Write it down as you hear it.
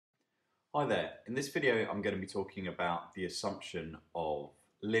Hi there. In this video I'm going to be talking about the assumption of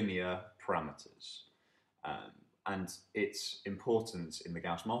linear parameters and its importance in the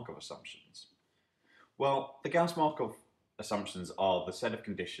Gauss-Markov assumptions. Well, the Gauss-Markov assumptions are the set of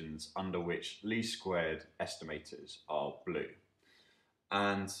conditions under which least squared estimators are blue.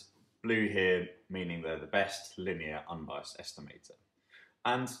 And blue here meaning they're the best linear unbiased estimator.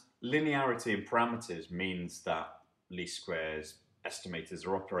 And linearity in parameters means that least squares estimators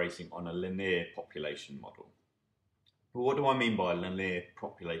are operating on a linear population model. But what do I mean by a linear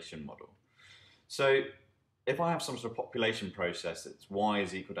population model? So if I have some sort of population process that's y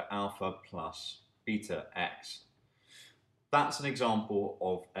is equal to alpha plus beta x, that's an example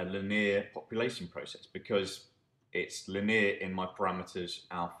of a linear population process because it's linear in my parameters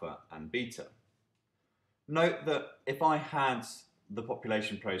alpha and beta. Note that if I had the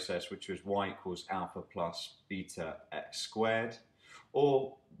population process which was y equals alpha plus beta x squared,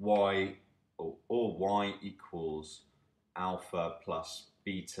 or y equals alpha plus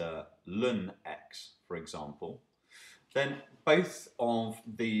beta ln x, for example, then both of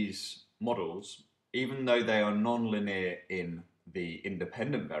these models, even though they are non-linear in the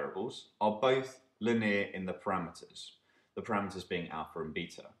independent variables, are both linear in the parameters being alpha and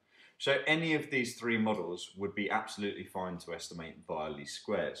beta. So any of these three models would be absolutely fine to estimate via least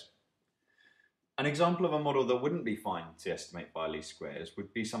squares. An example of a model that wouldn't be fine to estimate via least squares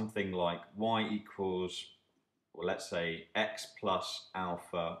would be something like y equals, well, let's say x plus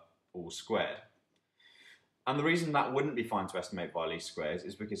alpha all squared. And the reason that wouldn't be fine to estimate via least squares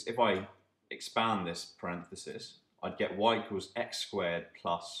is because if I expand this parenthesis, I'd get y equals x squared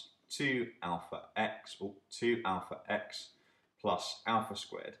plus 2 alpha x, or 2 alpha x plus alpha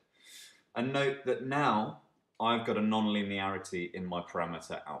squared. And note that now I've got a non-linearity in my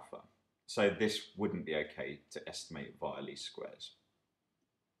parameter alpha. So this wouldn't be okay to estimate via least squares.